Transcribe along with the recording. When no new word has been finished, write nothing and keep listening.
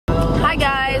Hi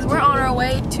guys, we're on our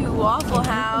way to Waffle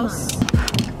House.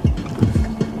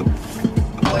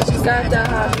 Got the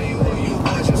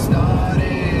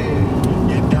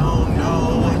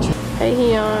Hey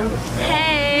Heon.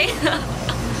 Hey!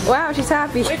 Wow, she's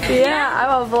happy. Yeah,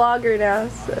 I'm a vlogger now,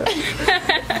 so.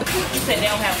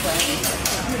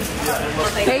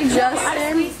 Hey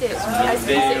Justin.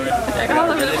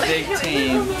 Really big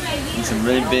team and some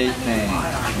really big things.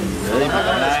 Really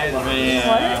nice,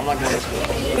 man. What?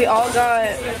 We all got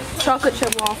chocolate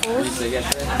chip waffles.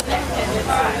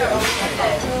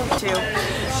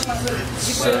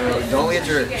 So don't get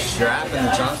your strap in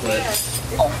the chocolate.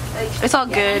 It's all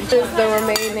good. This is the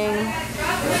remaining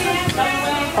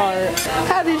part.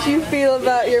 How did you feel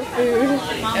about your food?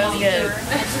 It was good.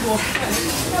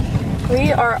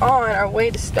 We are on our way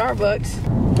to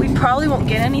Starbucks. We probably won't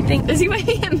get anything. Is he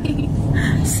waving at me?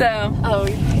 So,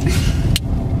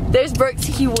 there's Brooks,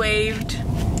 he waved.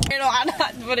 You know, I'm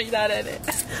not putting that in it.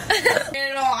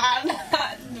 You know, I'm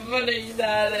not putting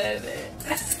that in it.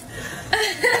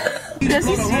 Does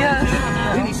he see us?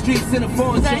 Any streets in a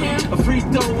foreign a free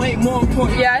throw ain't more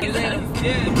important. Yeah.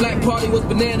 The black party was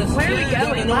bananas. Where are we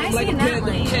going? Why is he in that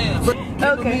lane?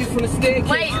 Okay.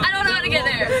 Wait, I don't know how to get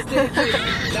there.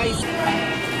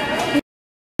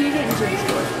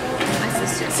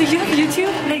 So you have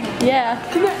YouTube? Like, yeah.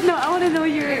 No, I want to know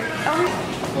your.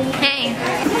 Hey.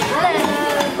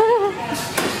 Hello.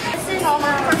 This is all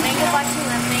for Mango Boxing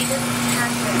Lemonade.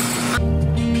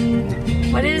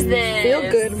 What is this? Feel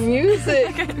good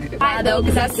music. I know,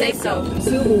 because I say so.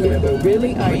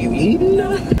 Really? Are you eating?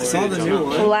 I saw the new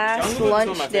one. Last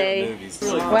lunch day.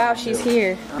 Wow, she's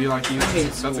here. Be like you.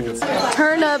 That's a good song.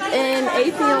 Turn up in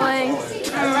Atheon.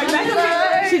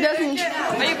 She doesn't.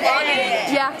 Are you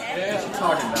vlogging? Yeah.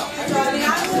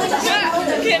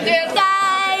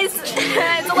 Guys,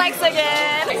 it's Alexa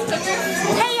again.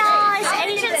 Hey y'all, it's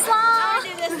Asian Slaw.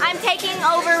 I'm taking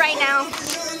over right now.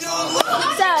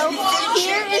 So,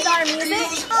 here is our music.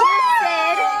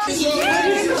 Here's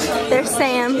Sid. There's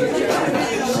Sam.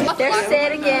 There's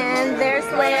Sid again. There's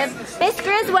Liv. Miss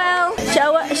Griswell.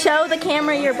 Show the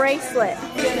camera your bracelet.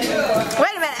 Wait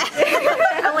a minute.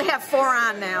 I only have 4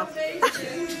 on now.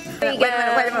 There you Wait go.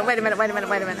 a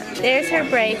minute. There's her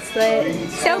bracelet.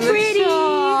 So pretty.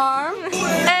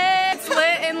 It's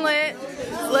lit and lit.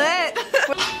 Lit.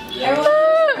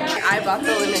 I bought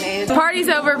the lemonade. Party's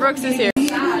over. Brooks is here.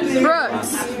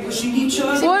 Brooks,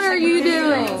 what are you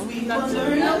doing? Eating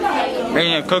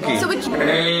a cookie. Eating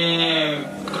a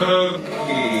cookie.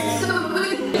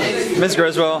 Miss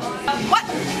Griswell. What?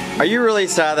 Are you really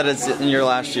sad that it's in your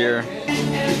last year?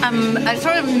 I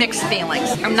sort of mixed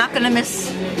feelings. I'm not going to miss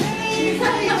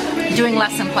doing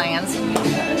lesson plans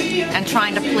and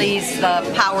trying to please the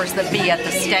powers that be at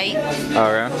the state.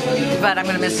 Okay. But I'm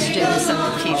going to miss students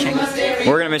and teaching.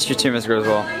 We're gonna miss you too, Miss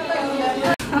Griswell.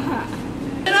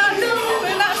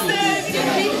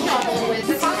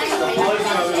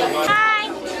 Hi.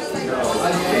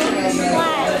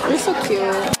 You're so cute.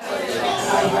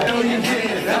 I'm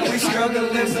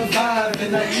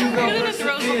gonna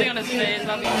throw something on his face.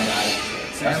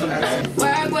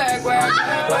 Work, work, work,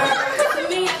 work.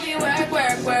 Me have you work,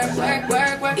 work, work, work,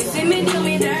 work, work. You see me do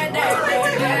me dirt, dirt,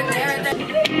 dirt, dirt, dirt.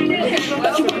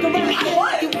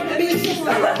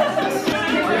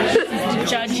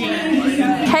 Judging.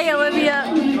 Hey Olivia.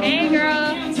 Hey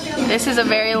girl. This is a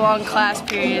very long class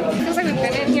period. Feels like we've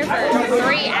been in here for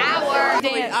 3 hours.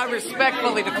 I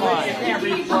respectfully decline. Can't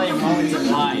replay moments of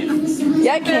lions.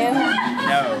 Yeah, I can.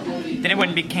 No, then it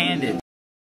wouldn't be candid.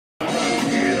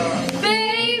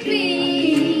 Baby.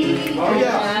 Oh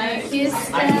yeah.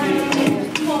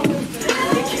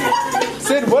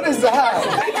 Sid, what is that?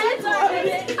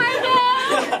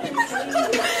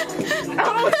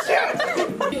 Oh shit.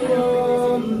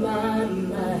 You're my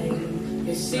mind.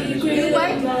 Your secret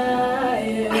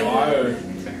admirer.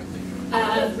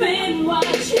 I've been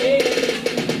watching.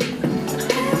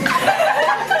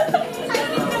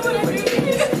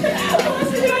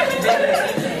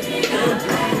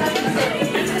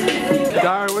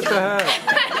 Darren, what the heck?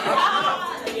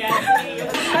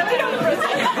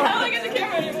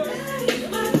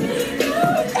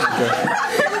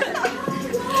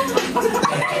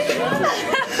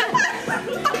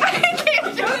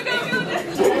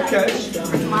 Okay.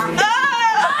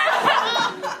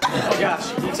 Oh gosh,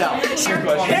 you tell. Good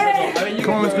question. I mean, you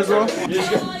Come on, Miss Griswell. You just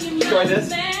go like this.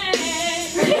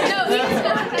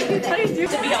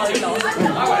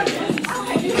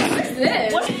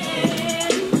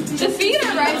 The feet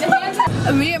are right. The hands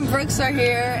are. Me and Brooks are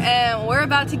here, and we're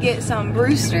about to get some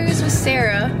Brewsters with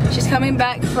Sarah. She's coming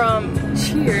back from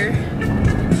cheer.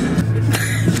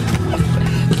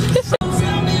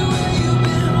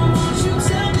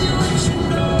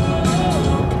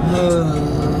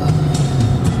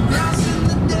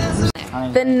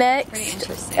 The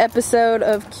next episode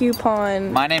of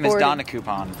Coupon. My name is 40. Donna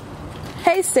Coupon.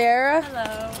 Hey Sarah.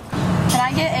 Hello. Can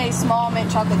I get a small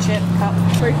mint chocolate chip cup?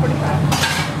 $3.45.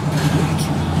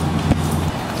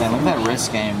 Damn, look at that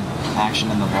wrist game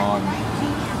action in the vlog.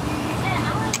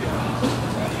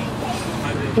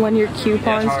 When your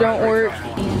coupons don't work.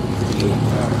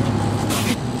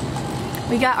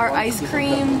 We got our ice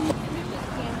cream.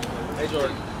 Hey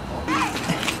Jordan.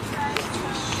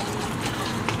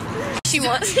 She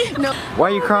wants no.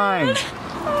 Why are you crying?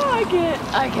 Oh, I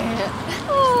can't.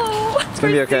 Oh, It's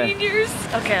gonna be okay. seniors.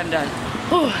 Okay, I'm done.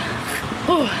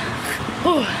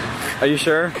 Are you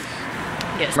sure?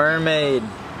 Yes. Mermaid.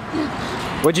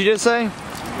 What'd you just say?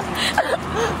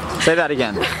 Say that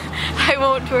again. I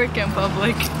won't twerk in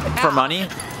public. For money?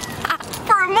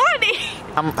 For money.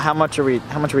 How much are we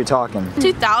talking?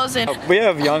 2,000. We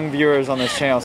have young viewers on this channel.